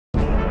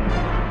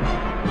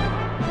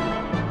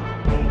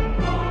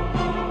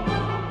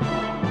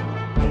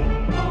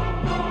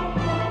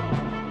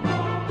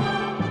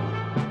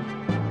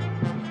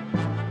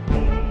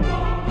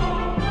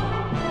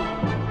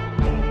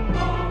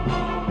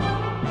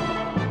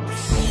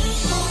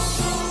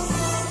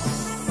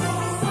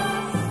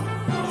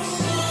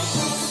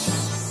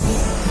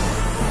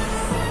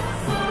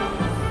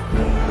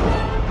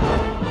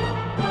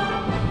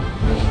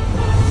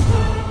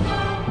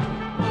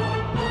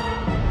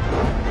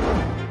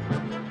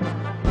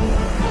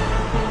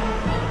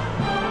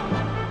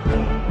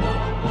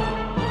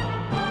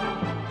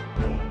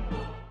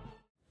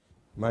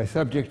My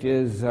subject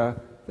is the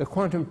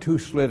quantum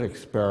two-slit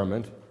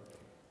experiment,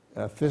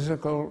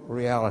 physical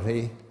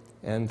reality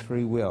and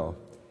free will.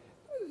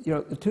 You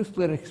know, the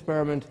two-slit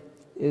experiment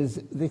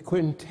is the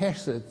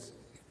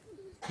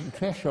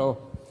quintessential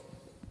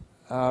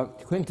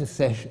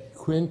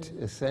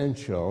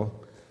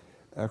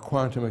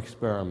quantum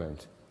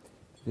experiment.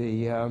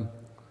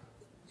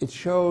 It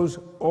shows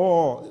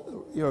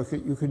all,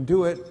 you can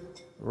do it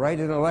right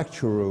in a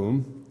lecture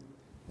room,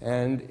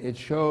 and it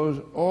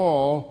shows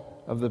all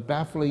of the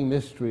baffling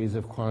mysteries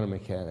of quantum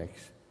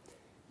mechanics.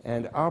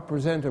 And I'll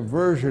present a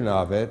version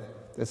of it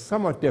that's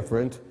somewhat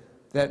different,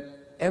 that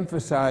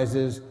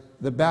emphasizes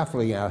the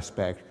baffling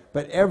aspect.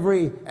 But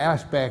every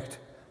aspect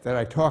that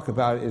I talk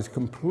about is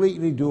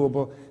completely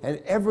doable, and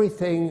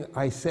everything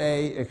I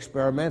say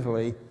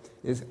experimentally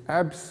is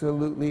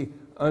absolutely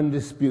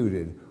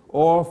undisputed.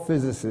 All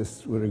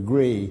physicists would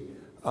agree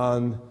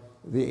on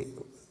the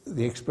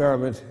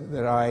experiment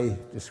that I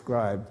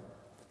described.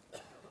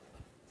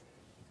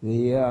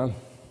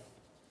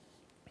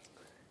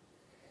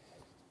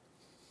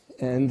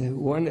 And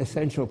one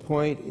essential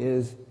point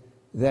is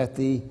that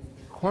the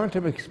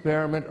quantum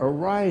experiment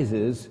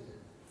arises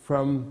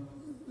from,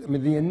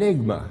 the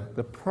enigma,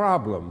 the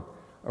problem,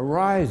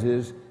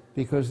 arises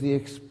because the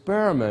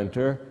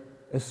experimenter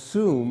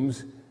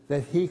assumes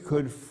that he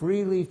could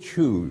freely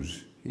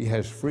choose. He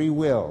has free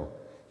will.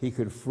 He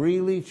could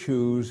freely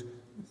choose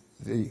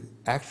the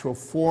actual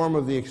form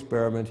of the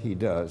experiment he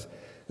does.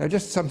 Now,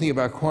 just something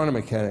about quantum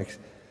mechanics.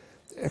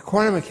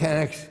 Quantum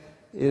mechanics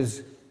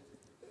is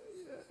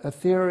a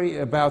theory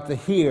about the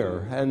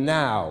here and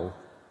now,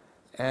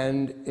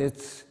 and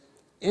it's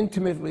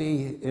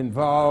intimately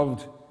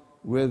involved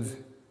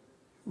with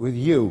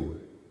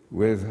you,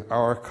 with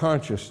our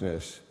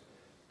consciousness.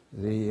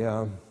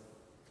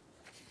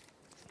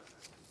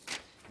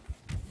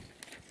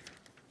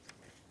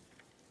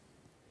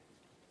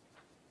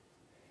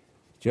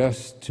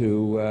 Just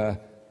to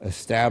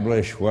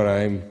establish what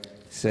I'm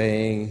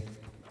saying,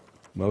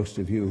 most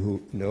of you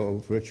who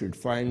know Richard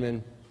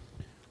Feynman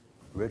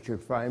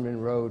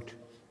wrote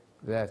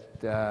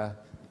that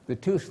the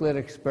two-slit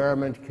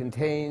experiment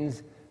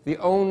contains the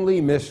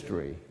only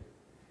mystery.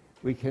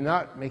 We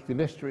cannot make the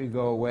mystery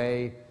go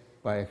away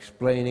by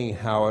explaining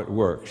how it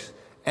works.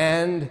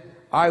 And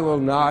I will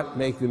not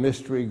make the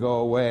mystery go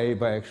away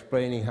by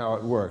explaining how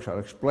it works. I'll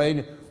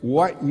explain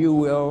what you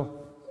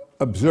will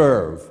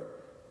observe,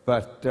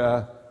 but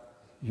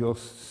you'll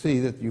see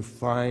that you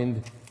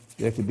find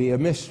there to be a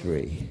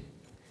mystery.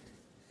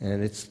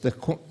 And it's the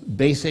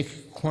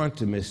basic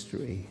quantum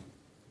mystery.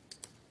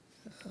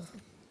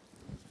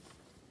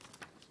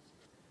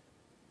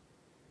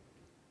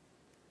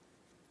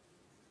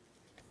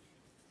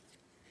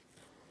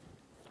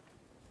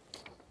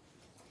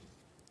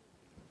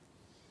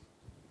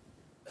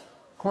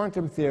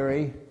 Quantum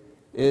theory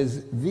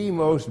is the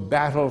most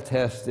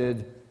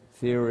battle-tested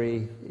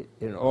theory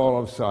in all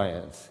of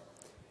science.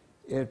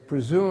 It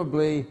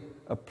presumably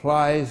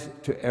applies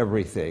to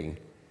everything.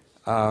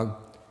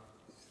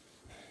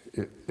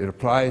 It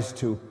applies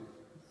to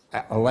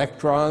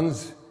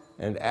electrons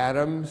and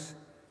atoms,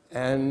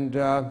 and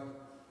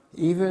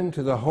even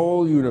to the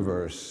whole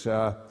universe.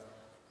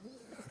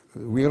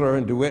 Wheeler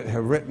and DeWitt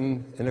have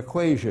written an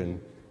equation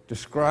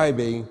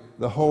describing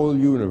the whole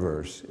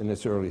universe in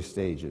its early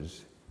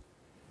stages.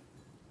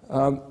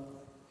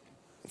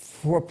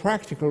 For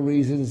practical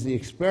reasons, the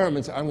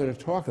experiments I'm going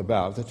to talk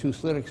about, the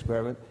two-slit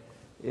experiment,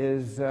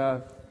 is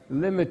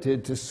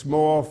limited to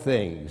small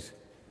things.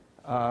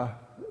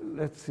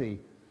 Let's see.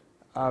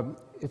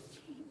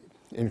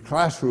 In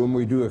classroom,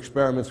 we do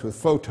experiments with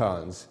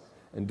photons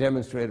and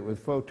demonstrate it with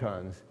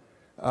photons.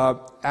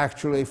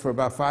 Actually, for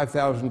about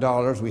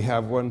 $5,000, we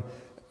have one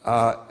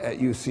at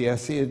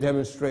UCSC, a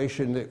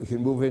demonstration that we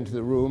can move into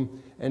the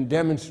room and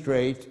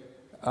demonstrate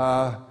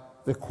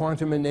the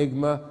quantum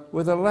enigma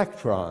with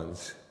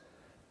electrons.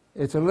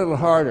 It's a little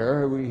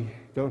harder, we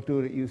don't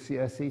do it at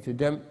UCSC, to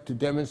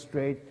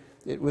demonstrate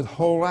it with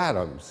whole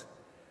atoms.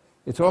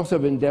 It's also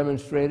been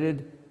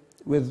demonstrated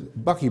with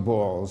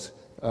buckyballs,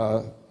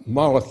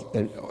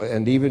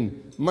 and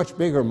even much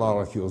bigger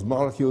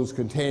molecules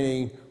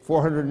containing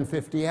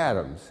 450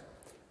 atoms.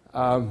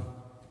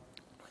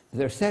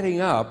 They're setting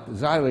up,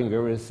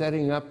 Zeilinger is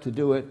setting up to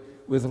do it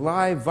with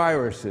live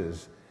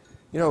viruses.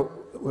 You know,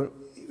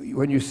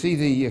 when you see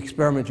the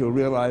experiment, you'll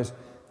realize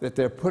that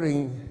they're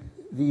putting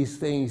these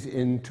things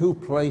in two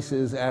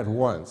places at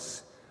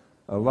once,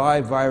 a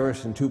live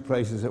virus in two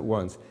places at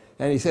once.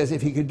 And he says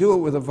if he could do it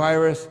with a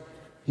virus,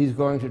 he's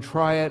going to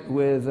try it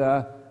with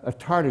a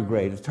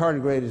tardigrade. A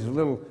tardigrade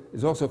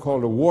is also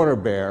called a water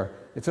bear.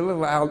 It's a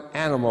little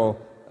animal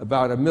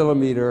about 1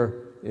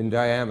 millimeter in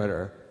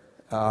diameter.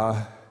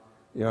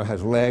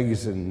 Has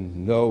legs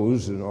and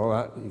nose and all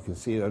that. You can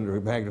see it under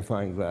a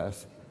magnifying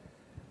glass.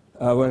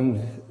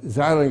 When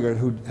Zeilinger,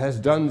 who has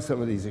done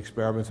some of these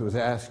experiments, was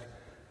asked,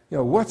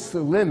 what's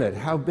the limit?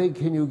 How big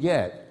can you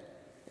get?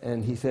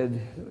 And he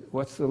said,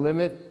 what's the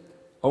limit?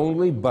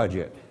 Only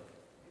budget.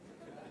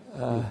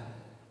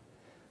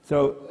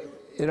 So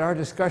in our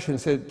discussion,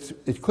 since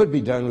it could be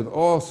done with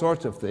all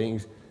sorts of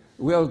things,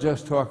 we'll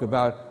just talk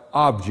about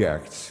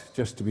objects,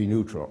 just to be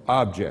neutral,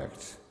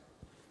 objects.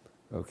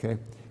 Okay?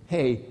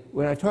 Hey,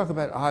 when I talk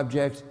about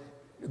objects,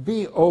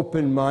 be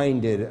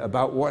open-minded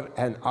about what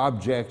an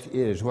object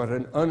is, what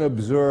an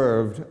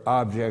unobserved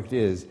object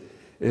is.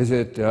 Is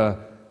it a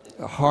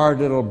hard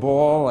little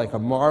ball like a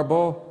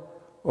marble,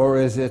 or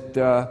is it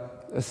a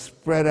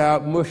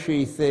spread-out,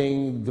 mushy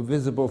thing, the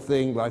visible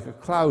thing like a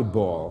cloud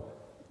ball?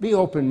 Be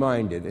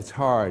open-minded. It's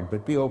hard,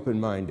 but be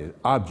open-minded.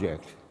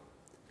 Object.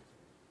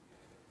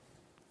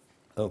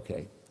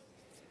 Okay.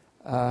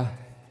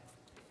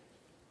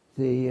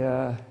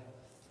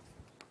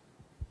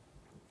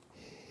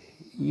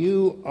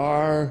 You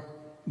are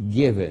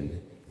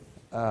given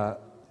a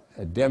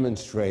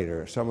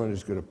demonstrator, someone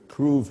who's going to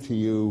prove to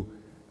you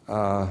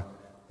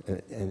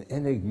an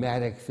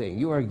enigmatic thing.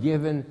 You are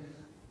given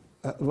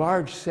a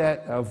large set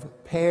of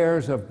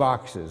pairs of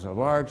boxes, a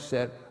large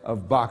set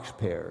of box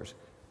pairs.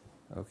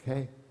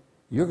 Okay?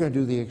 You're going to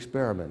do the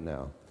experiment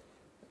now.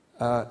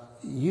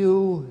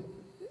 You're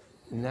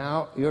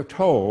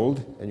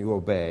told, and you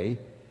obey,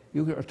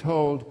 you are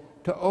told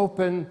to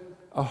open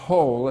a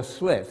hole, a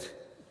slit,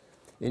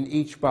 in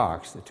each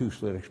box, the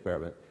two-slit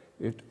experiment.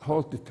 You're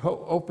told to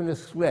open a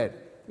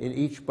slit in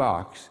each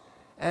box,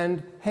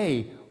 and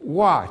hey,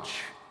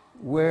 watch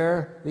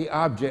where the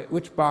object,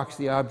 which box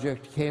the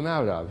object came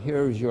out of.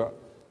 Here's your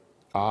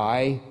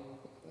eye,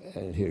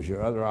 and here's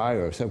your other eye,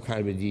 or some kind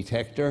of a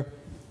detector,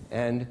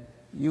 and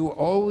you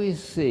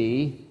always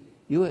see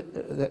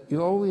the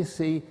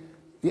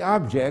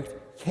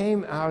object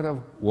came out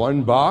of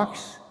one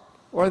box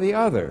or the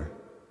other,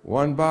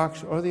 one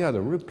box or the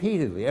other,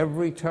 repeatedly,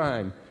 every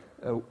time,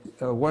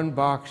 one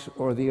box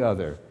or the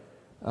other.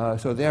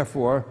 So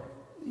therefore,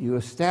 you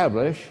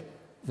establish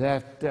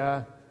that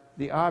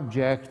the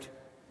object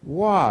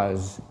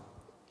was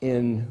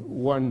in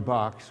one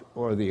box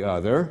or the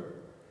other,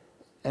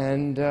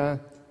 and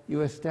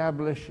you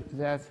establish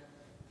that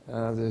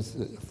there's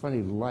a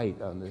funny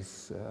light on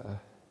this.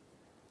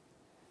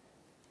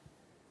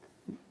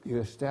 You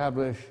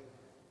establish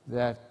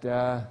that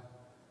the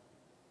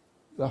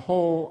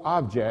whole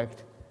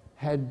object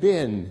had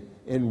been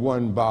in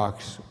one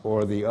box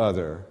or the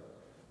other.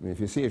 I mean, if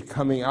you see it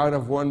coming out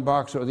of one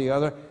box or the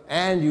other,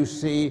 and you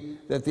see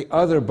that the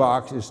other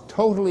box is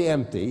totally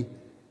empty,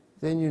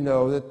 then you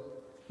know that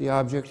the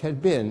object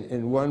had been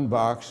in one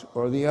box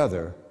or the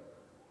other.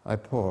 I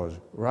pause.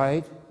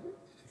 Right?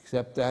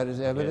 Accept that as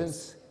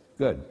evidence? Yes.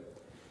 Good.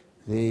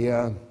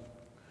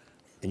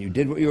 And you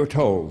did what you were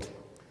told.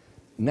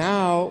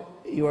 Now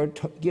you are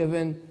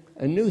given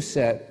a new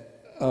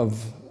set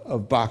of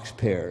box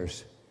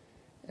pairs,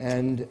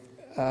 and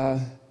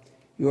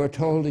you are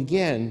told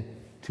again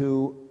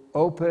to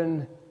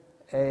open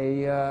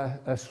a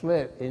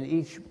slit in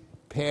each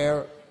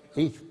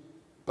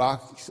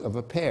box of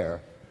a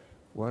pair,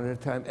 one at a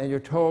time, and you're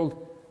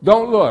told,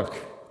 don't look,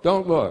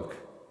 don't look.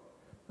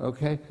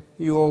 Okay?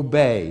 You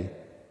obey.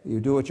 You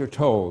do what you're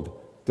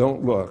told.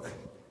 Don't look.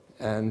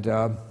 And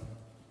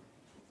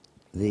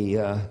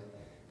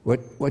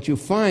what you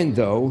find,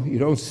 though, you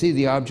don't see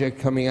the object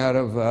coming out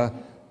of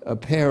a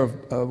pair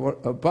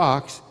of a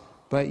box,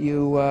 but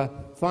you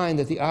find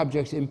that the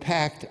object's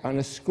impact on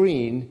a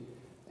screen,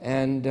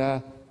 and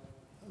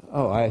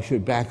I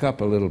should back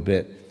up a little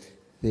bit.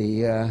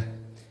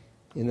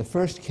 In the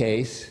first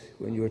case,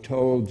 when you were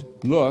told,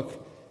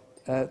 look,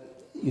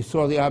 you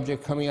saw the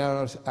object coming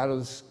out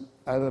of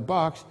the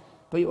box,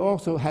 but you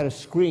also had a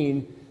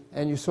screen,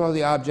 and you saw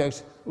the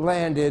objects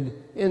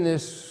landed in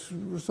this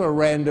sort of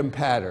random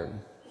pattern.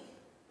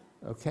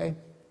 Okay?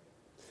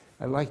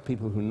 I like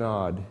people who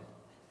nod.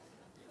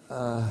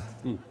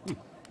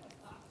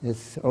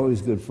 It's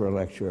always good for a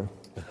lecturer.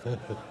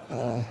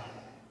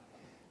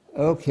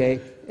 Okay,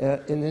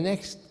 in the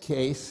next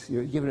case,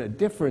 you're given a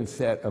different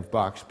set of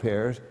box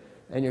pairs,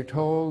 and you're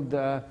told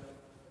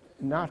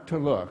not to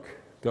look,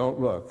 don't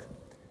look.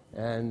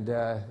 And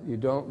you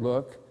don't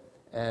look,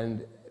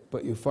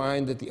 but you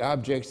find that the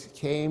objects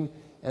came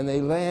and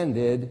they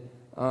landed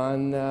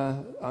on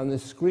the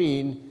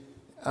screen,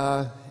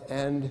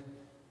 and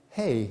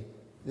hey,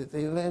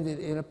 they landed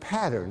in a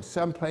pattern.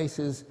 Some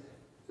places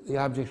the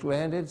objects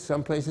landed,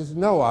 some places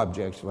no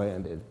objects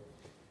landed.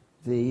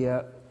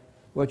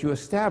 What you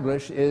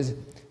establish is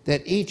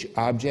that each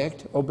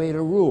object obeyed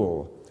a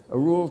rule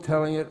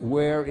telling it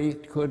where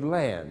it could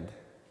land.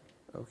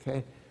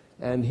 Okay?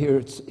 And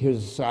here's a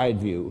side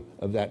view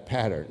of that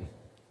pattern.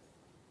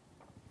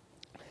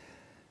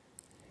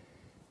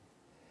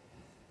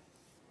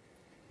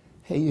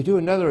 Hey, you do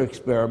another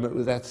experiment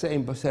with that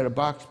same set of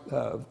box,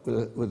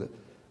 with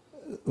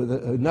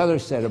another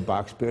set of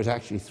box pairs,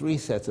 actually 3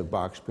 sets of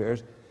box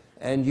pairs,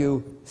 and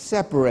you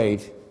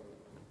separate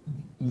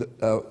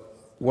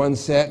one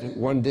set,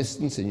 one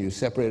distance, and you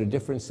separate a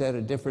different set,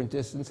 a different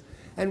distance.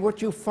 And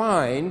what you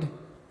find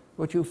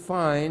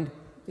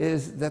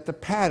is that the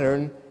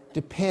pattern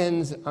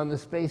depends on the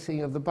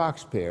spacing of the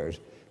box pairs.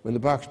 When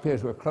the box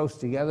pairs were close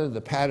together, the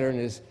pattern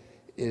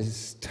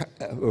is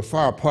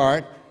far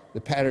apart, the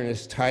pattern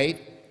is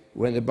tight.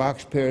 when the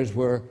box pairs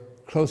were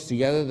close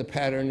together, the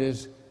pattern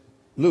is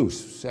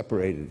loose,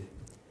 separated.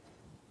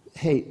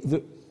 Hey,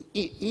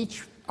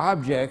 each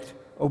object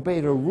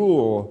obeyed a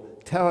rule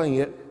telling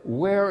it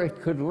where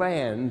it could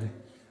land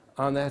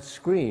on that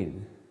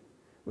screen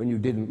when you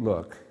didn't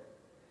look.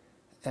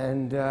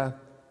 And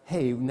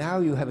hey, now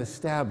you have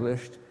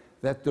established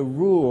that the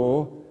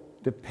rule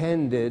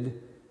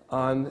depended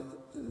on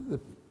the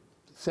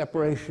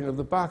separation of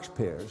the box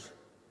pairs.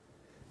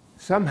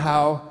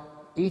 Somehow,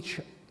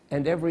 each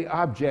and every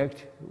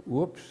object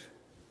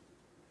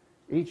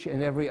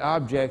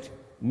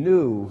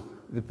knew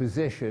the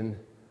position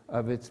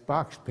of its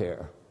box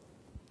pair.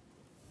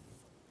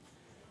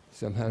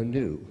 Somehow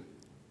knew.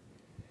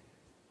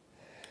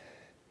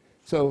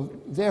 So,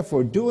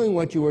 therefore, doing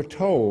what you were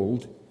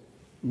told,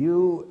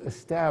 you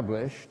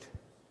established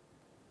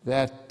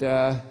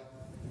that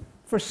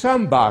for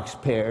some box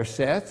pair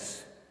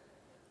sets,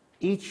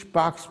 each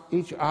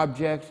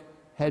object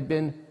had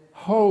been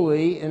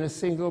wholly in a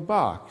single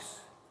box.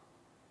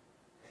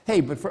 Hey,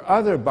 but for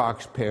other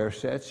box pair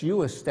sets,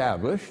 you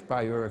established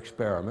by your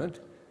experiment,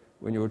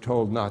 when you were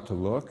told not to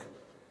look,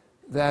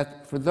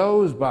 that for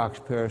those box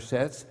pair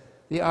sets,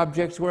 the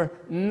objects were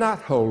not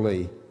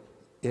wholly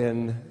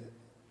in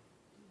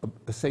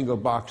a single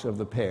box of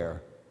the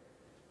pair.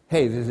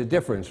 Hey, there's a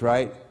difference,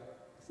 right?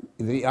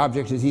 The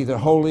object is either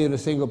wholly in a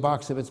single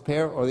box of its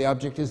pair, or the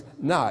object is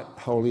not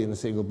wholly in a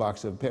single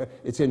box of a pair.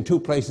 It's in two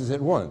places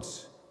at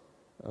once.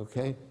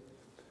 Okay?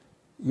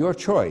 Your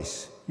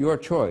choice. Your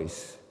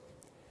choice.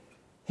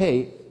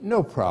 Hey,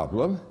 no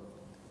problem.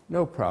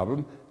 No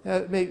problem.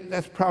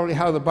 That's probably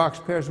how the box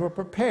pairs were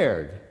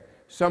prepared.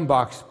 Some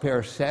box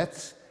pair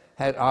sets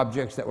had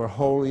objects that were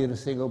wholly in a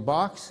single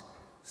box.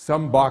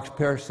 Some box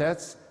pair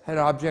sets had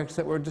objects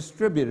that were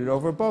distributed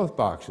over both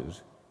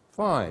boxes.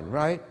 Fine,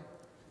 right?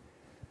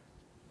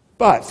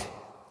 But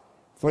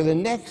for the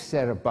next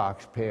set of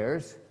box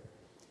pairs,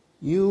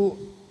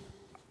 you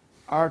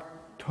are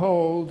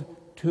told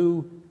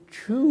to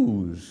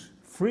choose,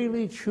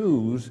 freely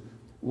choose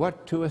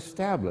what to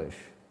establish.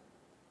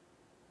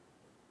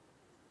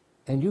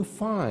 And you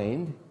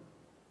find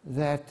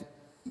that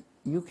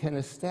you can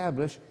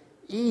establish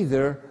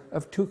either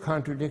of two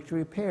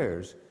contradictory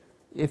pairs.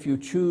 If you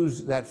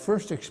choose that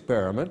first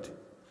experiment,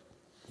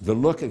 the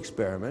look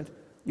experiment,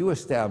 you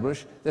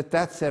establish that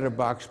that set of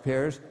box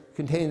pairs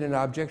contained an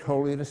object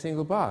wholly in a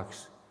single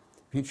box.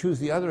 If you choose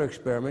the other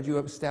experiment, you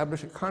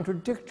establish a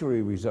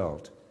contradictory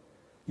result.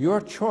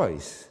 Your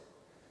choice.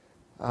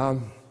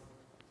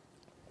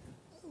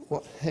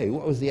 Hey,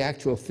 what was the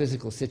actual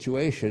physical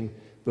situation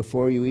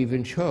before you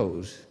even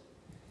chose?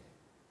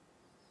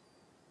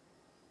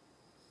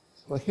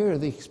 Well, here are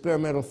the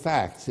experimental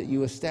facts that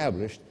you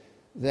established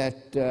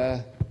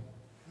that,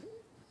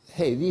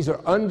 hey, these are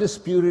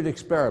undisputed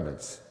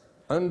experiments.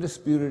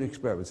 Undisputed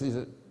experiments. These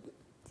are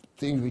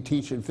things we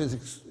teach in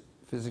physics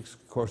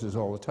courses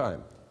all the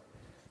time.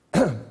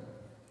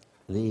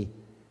 The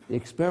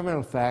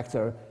experimental facts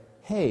are,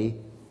 hey,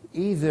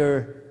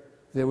 either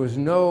there was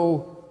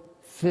no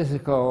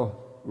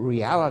physical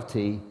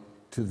reality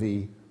to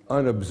the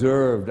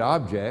unobserved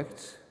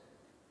objects,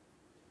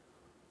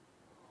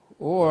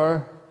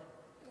 or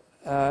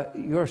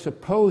your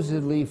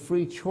supposedly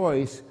free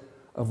choice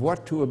of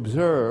what to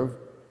observe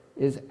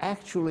is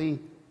actually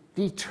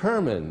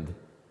determined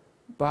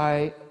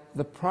by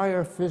the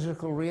prior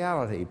physical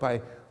reality, by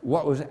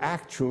what was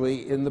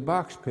actually in the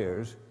box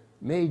pairs,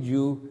 made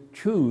you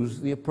choose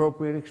the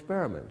appropriate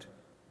experiment.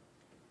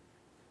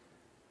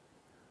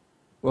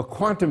 Well,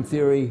 quantum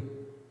theory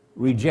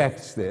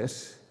rejects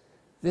this.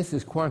 This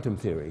is quantum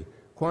theory.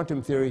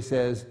 Quantum theory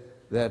says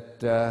that,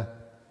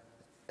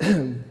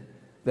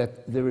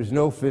 that there is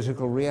no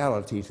physical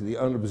reality to the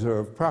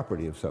unobserved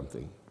property of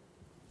something.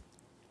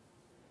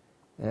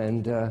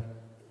 And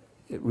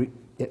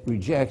it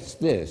rejects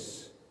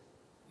this.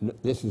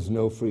 This is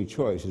no free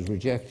choice, is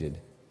rejected.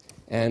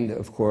 And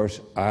of course,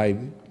 I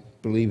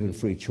believe in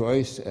free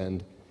choice,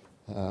 and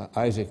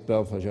Isaac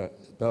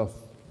Bashevis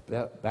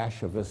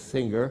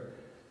Singer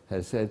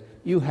has said,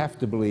 you have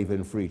to believe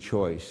in free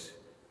choice.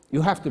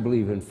 You have to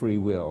believe in free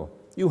will.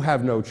 You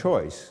have no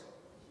choice.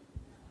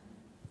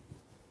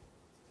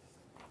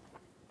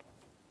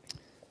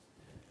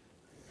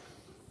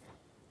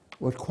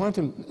 What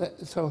quantum,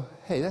 so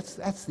hey,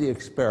 that's the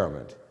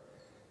experiment.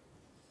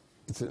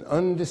 It's an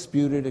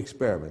undisputed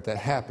experiment that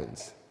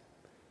happens.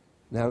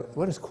 Now,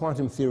 what does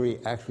quantum theory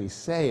actually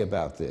say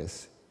about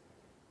this?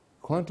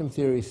 Quantum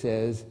theory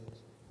says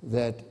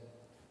that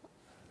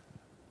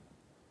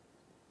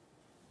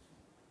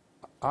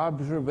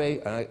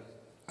observation,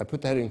 I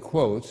put that in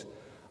quotes,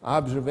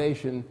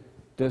 observation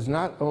does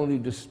not only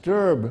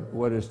disturb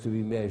what is to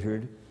be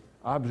measured,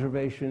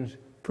 observations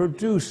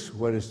produce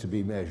what is to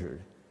be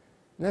measured.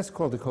 And that's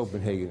called the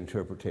Copenhagen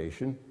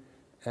interpretation.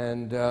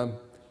 And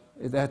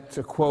that's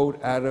a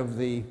quote out of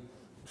the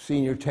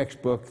senior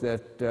textbook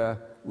that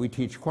we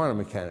teach quantum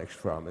mechanics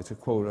from. It's a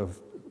quote of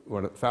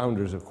one of the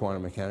founders of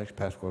quantum mechanics,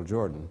 Pascal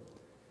Jordan.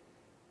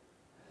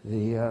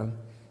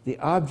 The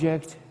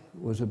object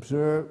was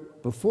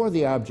observed, before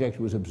the object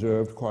was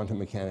observed, quantum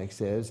mechanics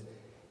says,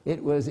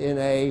 it was in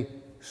a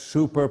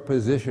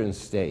superposition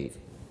state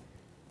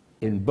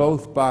in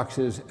both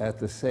boxes at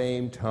the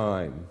same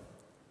time.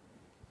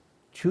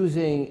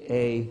 Choosing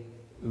a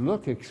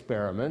look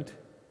experiment,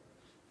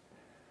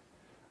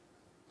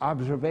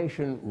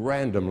 observation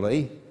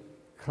randomly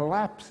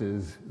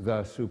collapses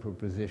the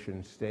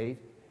superposition state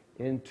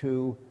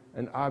into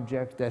an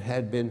object that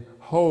had been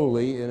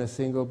wholly in a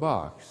single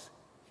box.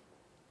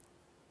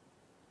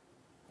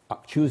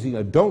 Choosing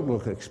a don't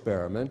look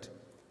experiment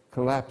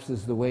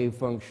collapses the wave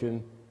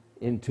function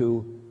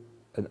into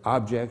an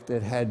object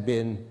that had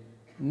been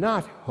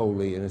not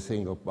wholly in a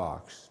single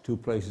box, two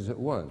places at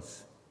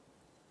once.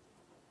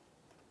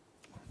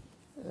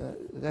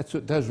 That's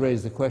what does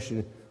raise the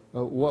question,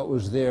 what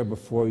was there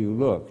before you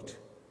looked?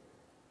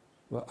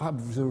 Well,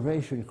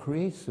 observation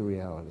creates the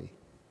reality.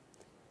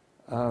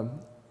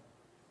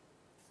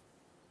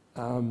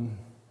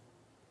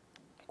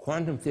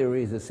 Quantum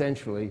theory is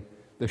essentially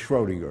the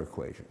Schrödinger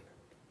equation.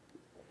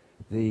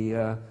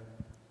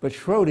 But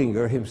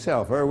Schrödinger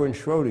himself, Erwin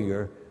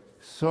Schrödinger,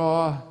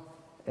 saw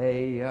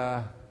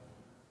a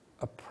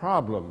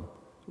problem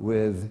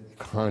with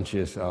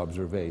conscious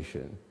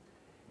observation.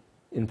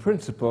 In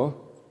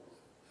principle,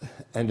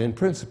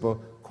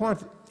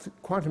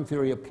 quantum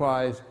theory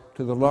applies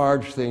to the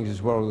large things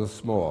as well as the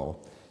small.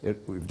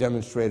 We've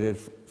demonstrated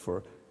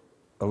for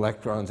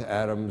electrons,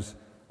 atoms,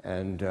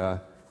 and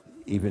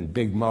even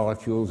big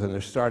molecules, and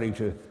they're starting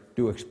to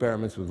do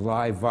experiments with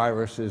live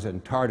viruses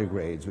and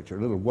tardigrades, which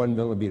are little 1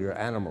 millimeter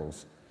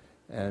animals.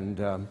 And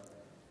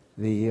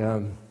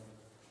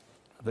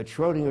but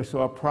Schrödinger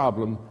saw a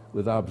problem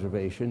with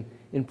observation.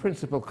 In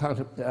principle,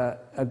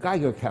 a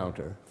Geiger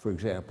counter, for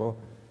example,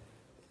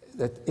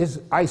 that is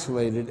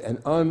isolated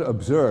and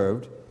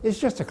unobserved is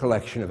just a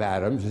collection of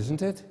atoms,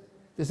 isn't it?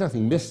 There's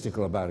nothing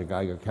mystical about a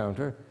Geiger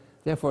counter.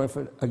 Therefore, if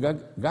a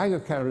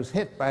Geiger counter is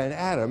hit by an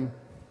atom,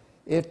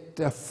 it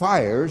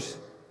fires,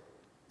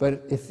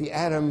 but if the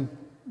atom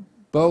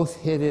both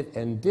hit it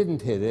and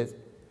didn't hit it,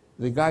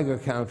 the Geiger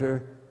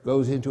counter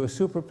goes into a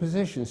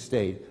superposition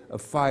state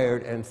of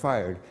fired and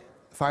fired,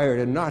 fired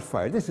and not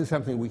fired. This is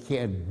something we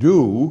can't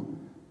do,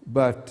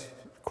 but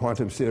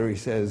quantum theory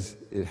says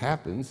it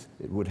happens.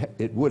 It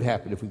would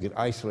happen if we could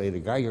isolate a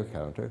Geiger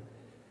counter.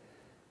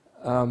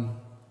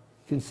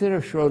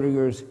 Consider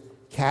Schrödinger's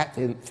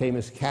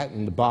famous cat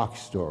in the box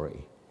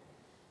story.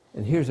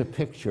 And here's a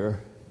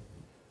picture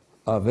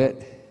of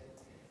it.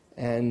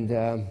 And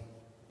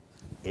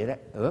it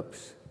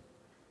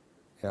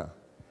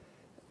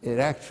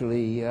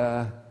actually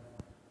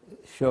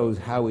shows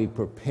how we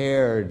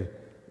prepared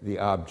the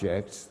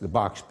objects, the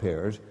box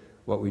pairs.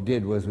 What we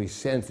did was we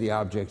sent the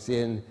objects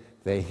in,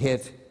 they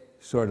hit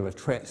sort of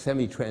a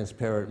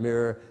semi-transparent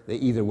mirror. They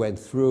either went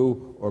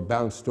through or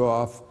bounced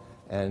off,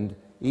 and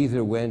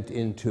either went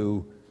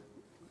into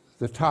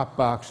the top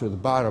box or the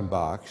bottom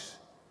box.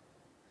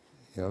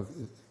 You know,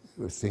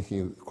 we're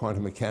thinking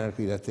quantum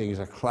mechanically that thing is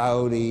a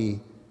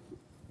cloudy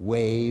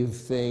wave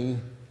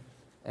thing.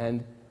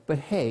 But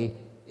hey,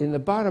 in the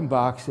bottom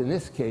box, in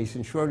this case,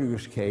 in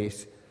Schrödinger's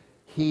case,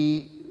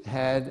 he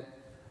had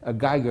a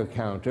Geiger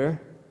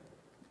counter,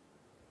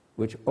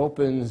 which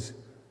opens,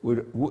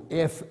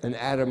 if an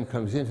atom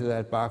comes into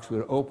that box,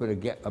 would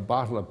open a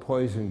bottle of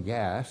poison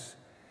gas.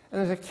 And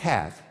there's a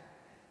cat.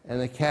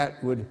 And the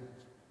cat would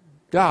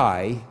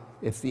die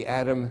if the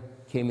atom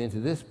came into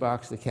this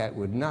box. The cat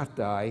would not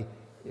die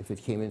if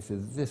it came into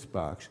this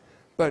box.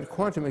 But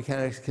quantum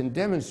mechanics can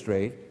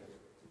demonstrate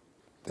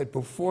that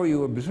before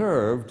you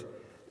observed,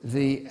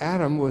 the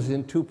atom was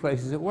in two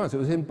places at once. It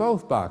was in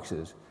both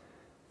boxes.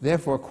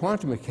 Therefore,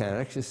 quantum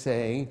mechanics is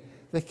saying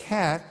the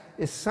cat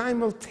is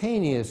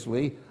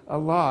simultaneously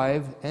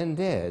alive and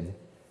dead.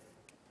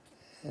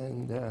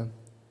 And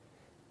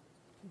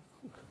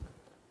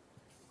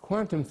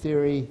quantum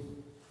theory,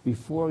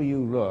 before you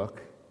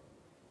look,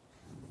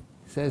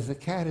 says the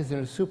cat is in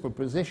a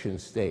superposition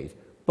state,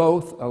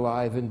 both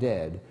alive and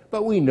dead.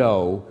 But we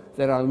know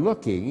that on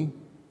looking,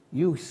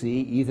 you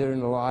see either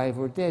an alive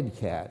or dead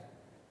cat.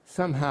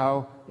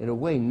 Somehow, in a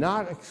way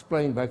not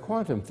explained by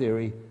quantum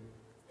theory,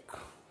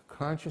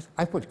 conscious,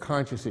 I put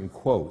conscious in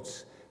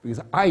quotes,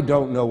 because I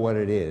don't know what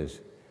it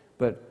is,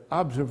 but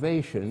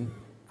observation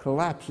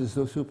collapses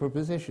the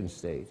superposition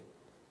state.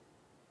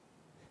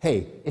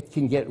 Hey, it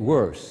can get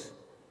worse.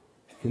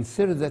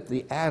 Consider that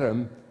the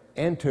atom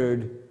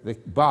entered the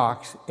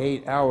box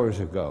 8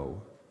 hours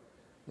ago.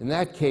 In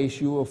that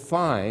case, you will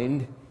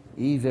find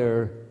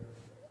either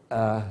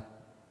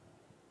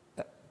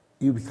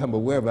you become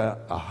aware of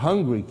a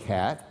hungry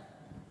cat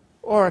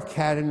or a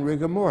cat in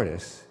rigor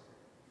mortis.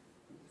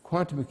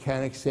 Quantum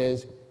mechanics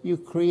says you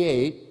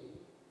create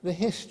the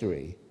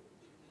history.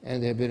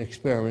 And there have been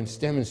experiments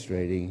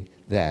demonstrating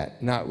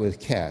that, not with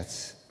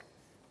cats.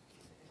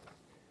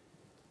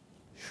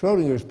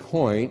 Schrödinger's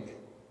point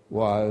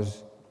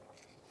was,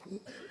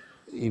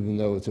 even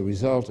though it's a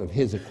result of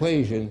his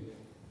equation,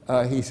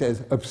 he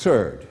says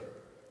absurd.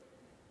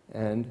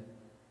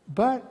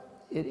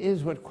 But it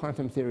is what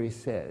quantum theory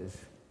says.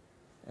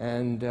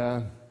 And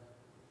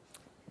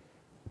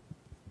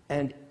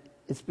And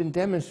it's been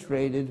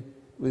demonstrated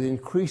with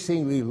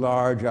increasingly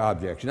large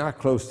objects, not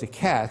close to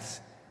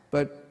cats,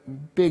 but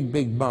big,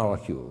 big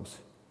molecules.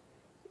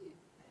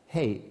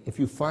 Hey, if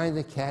you find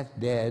the cat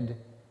dead,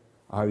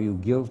 are you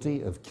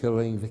guilty of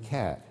killing the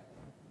cat?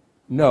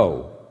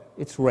 No,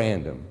 it's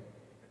random.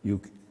 This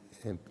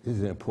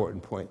is an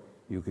important point.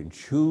 You can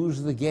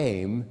choose the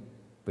game,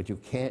 but you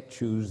can't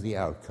choose the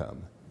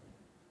outcome.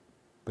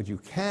 But you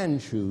can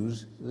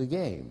choose the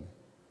game.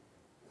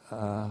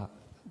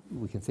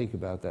 We can think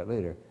about that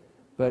later.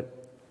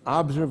 But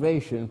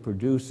observation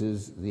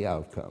produces the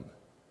outcome.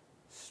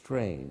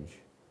 Strange.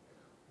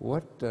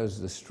 What does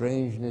the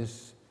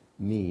strangeness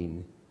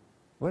mean?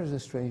 What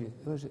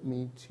does it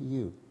mean to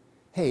you?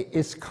 Hey,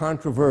 it's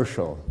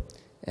controversial.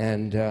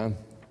 And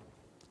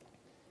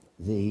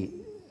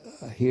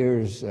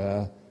here's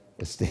a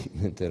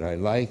statement that I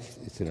like.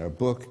 It's in our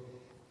book,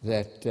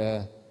 that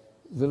the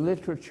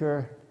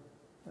literature,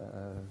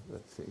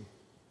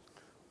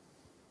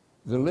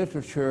 the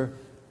literature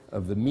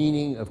of the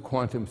meaning of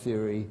quantum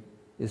theory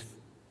is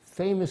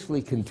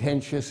famously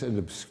contentious and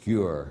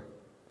obscure.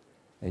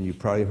 And you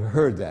probably have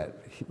heard that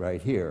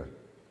right here.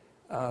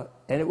 And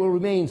it will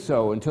remain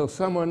so until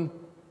someone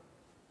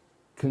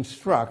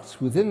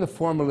constructs within the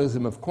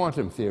formalism of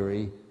quantum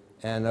theory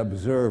an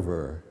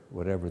observer,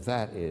 whatever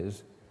that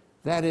is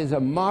a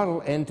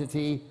model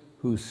entity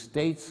whose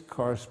states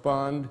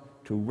correspond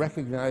to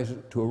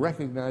a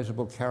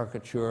recognizable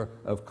caricature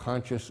of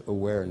conscious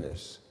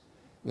awareness.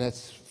 And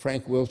that's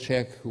Frank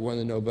Wilczek, who won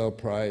the Nobel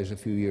Prize a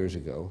few years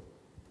ago,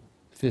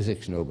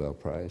 physics Nobel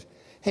Prize.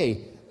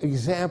 Hey,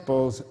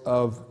 examples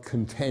of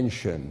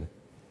contention,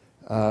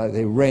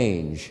 they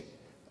range.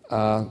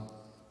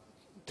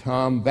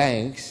 Tom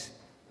Banks,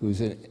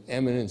 who's an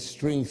eminent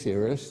string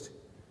theorist,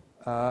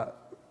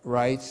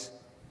 writes,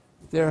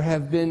 there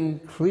have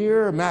been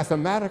clear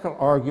mathematical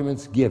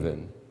arguments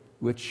given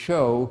which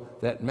show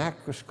that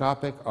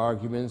macroscopic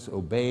arguments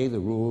obey the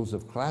rules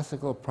of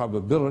classical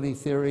probability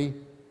theory.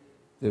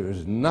 There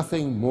is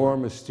nothing more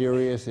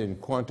mysterious in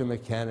quantum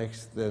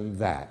mechanics than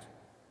that,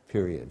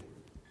 period.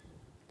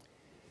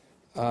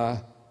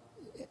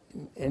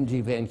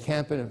 N.G. van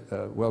Kampen,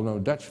 a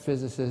well-known Dutch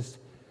physicist,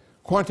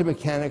 quantum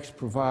mechanics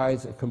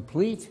provides a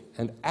complete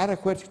and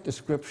adequate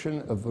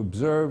description of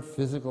observed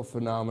physical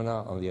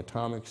phenomena on the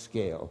atomic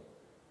scale.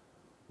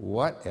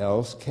 What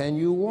else can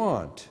you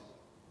want?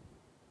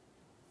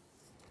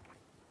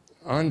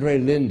 Andre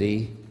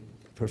Lindy,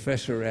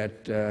 professor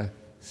at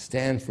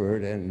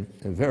Stanford and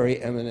a very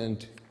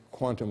eminent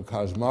quantum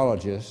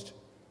cosmologist,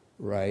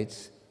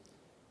 writes,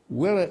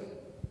 will it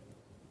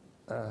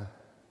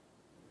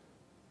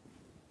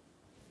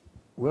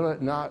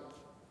not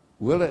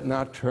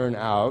turn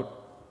out,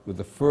 with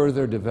the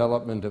further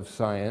development of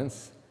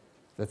science,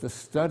 that the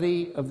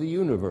study of the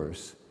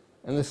universe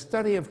and the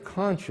study of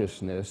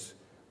consciousness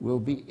will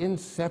be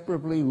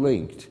inseparably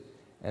linked,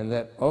 and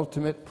that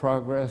ultimate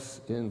progress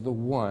in the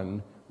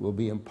one will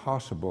be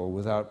impossible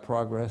without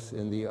progress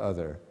in the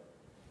other?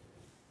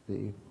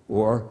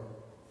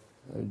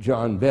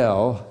 John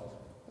Bell,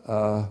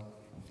 the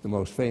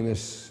most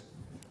famous,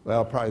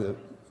 well, probably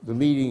the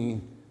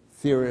leading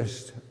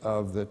theorist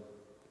of the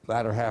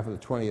latter half of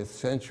the 20th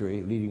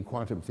century, leading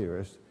quantum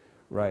theorist,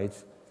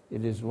 writes,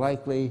 it is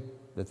likely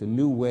that the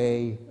new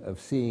way of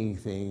seeing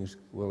things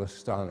will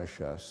astonish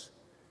us.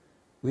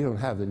 We don't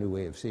have the new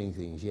way of seeing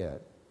things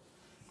yet.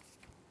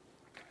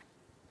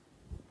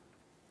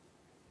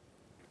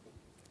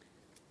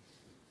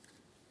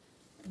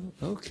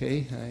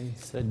 Okay,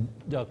 So,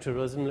 Dr.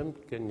 Rosenblum,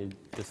 can you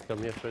just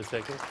come here for a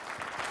second?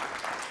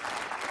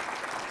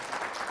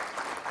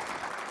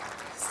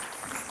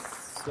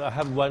 So I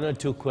have one or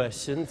two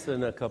questions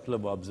and a couple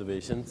of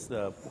observations.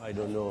 I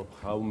don't know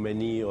how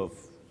many of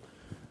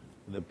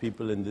the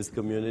people in this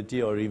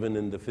community or even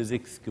in the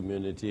physics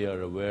community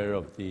are aware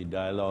of the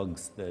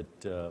dialogues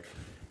that the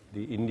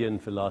Indian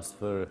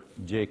philosopher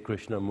J.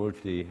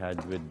 Krishnamurti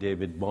had with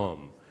David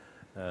Bohm.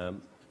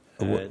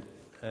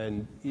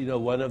 And you know,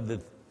 one of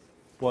the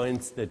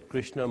points that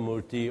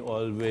Krishnamurti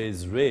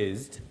always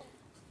raised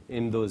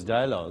in those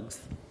dialogues,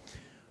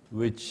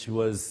 which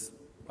was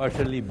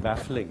utterly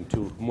baffling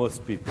to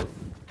most people,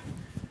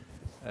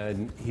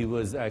 and he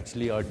was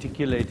actually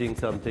articulating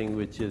something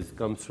which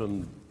comes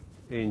from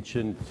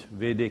ancient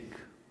Vedic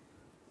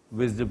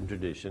wisdom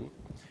tradition,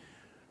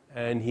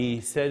 and he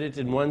said it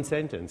in one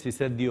sentence. He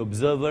said, the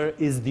observer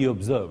is the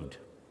observed.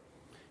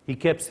 He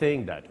kept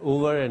saying that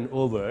over and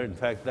over. In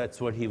fact,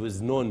 that's what he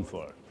was known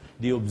for.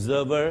 The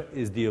observer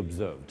is the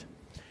observed.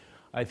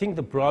 I think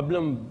the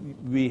problem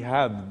we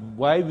have,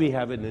 why we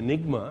have an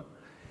enigma,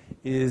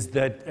 is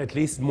that at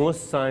least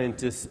most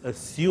scientists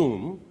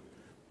assume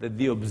that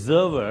the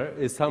observer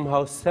is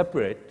somehow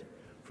separate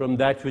from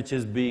that which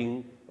is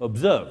being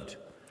observed,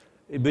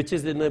 which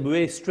is in a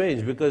way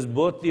strange, because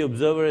both the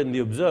observer and the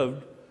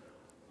observed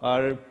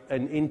are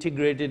an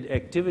integrated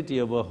activity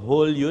of a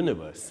whole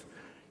universe.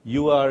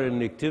 You are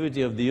an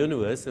activity of the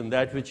universe, and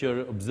that which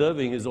you're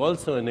observing is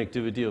also an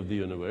activity of the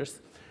universe,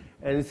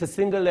 and it's a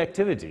single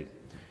activity.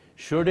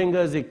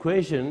 Schrödinger's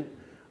equation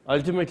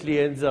ultimately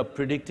ends up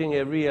predicting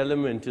every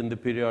element in the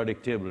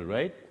periodic table,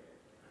 right?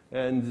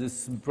 And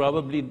this is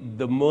probably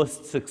the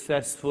most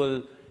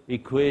successful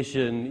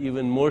equation,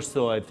 even more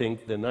so, I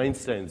think, than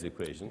Einstein's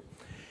equation.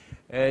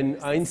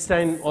 And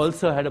Einstein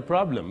also had a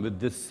problem with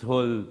this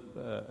whole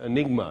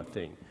enigma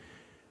thing.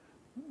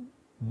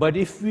 But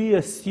if we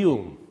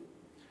assume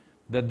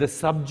that the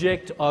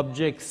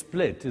subject-object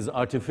split is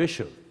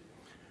artificial,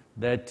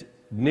 that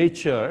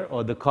nature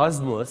or the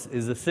cosmos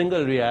is a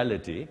single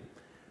reality,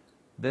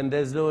 then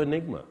there's no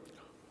enigma.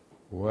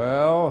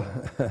 Well,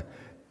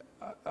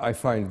 I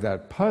find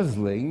that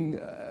puzzling,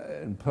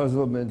 and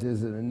puzzlement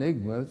is an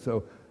enigma,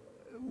 so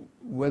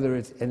whether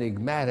it's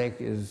enigmatic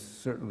is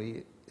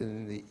certainly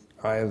in the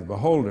eye of the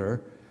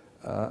beholder.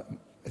 I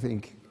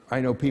think I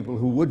know people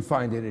who would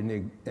find it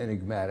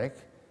enigmatic,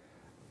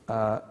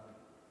 and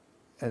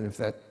if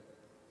that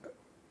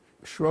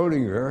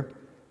Schrödinger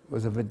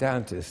was a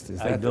Vedantist, is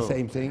that the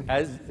same thing?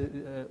 As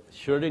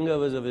Schrödinger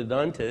was a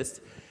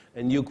Vedantist,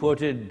 and you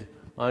quoted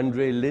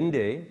Andre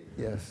Linde,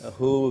 yes,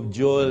 who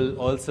Joel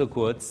also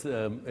quotes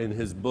in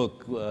his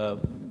book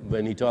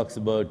when he talks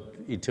about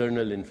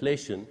eternal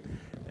inflation,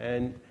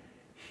 and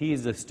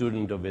he's a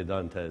student of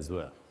Vedanta as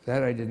well.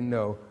 That I didn't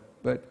know,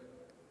 but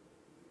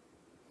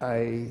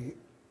I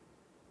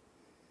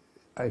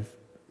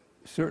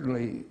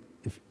certainly,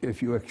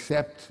 if you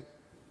accept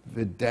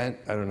Vedanta,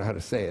 I don't know how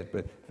to say it,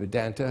 but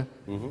Vedanta,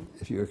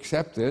 if you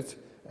accept it,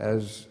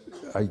 as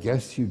I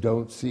guess you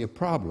don't see a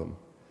problem.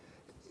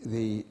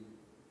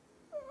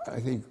 I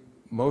think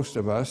most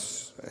of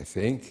us,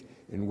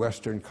 in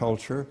Western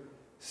culture,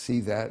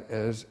 see that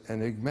as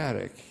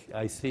enigmatic.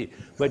 I see.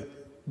 But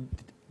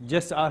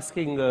just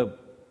asking a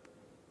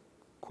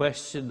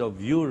question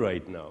of you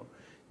right now,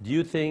 do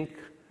you think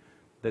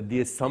that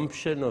the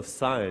assumption of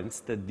science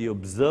that the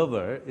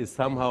observer is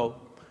somehow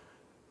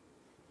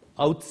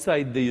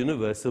outside the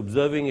universe,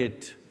 observing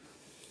it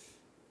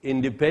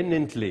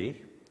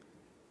independently,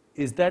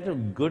 is that a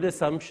good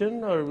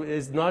assumption, or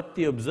is not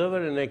the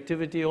observer an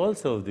activity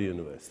also of the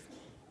universe?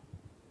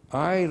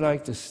 I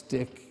like to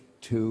stick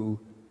to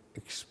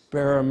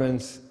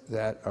experiments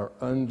that are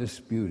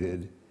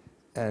undisputed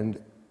and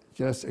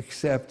just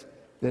accept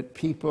that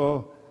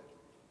people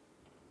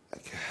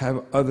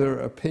have other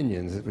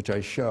opinions, which I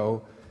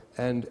show,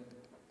 and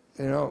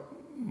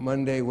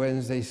Monday,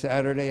 Wednesday,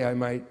 Saturday, I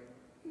might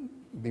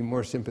be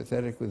more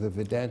sympathetic with a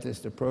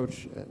Vedantist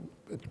approach,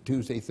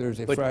 Tuesday,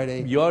 Thursday,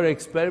 Friday. Your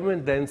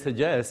experiment then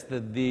suggests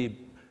that the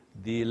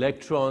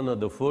electron or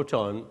the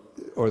photon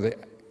or the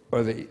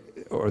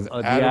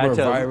atom or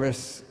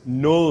virus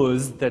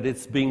knows that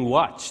it's being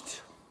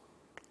watched.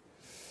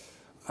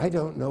 I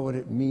don't know what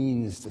it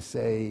means to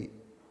say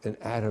an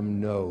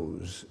atom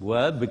knows.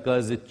 Well,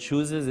 because it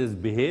chooses its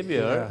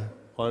behavior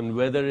on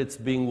whether it's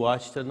being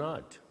watched or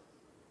not.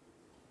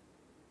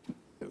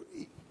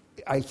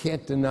 I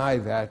can't deny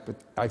that,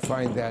 but I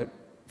find that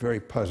very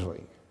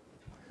puzzling.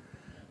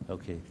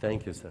 Okay,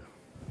 thank you, sir.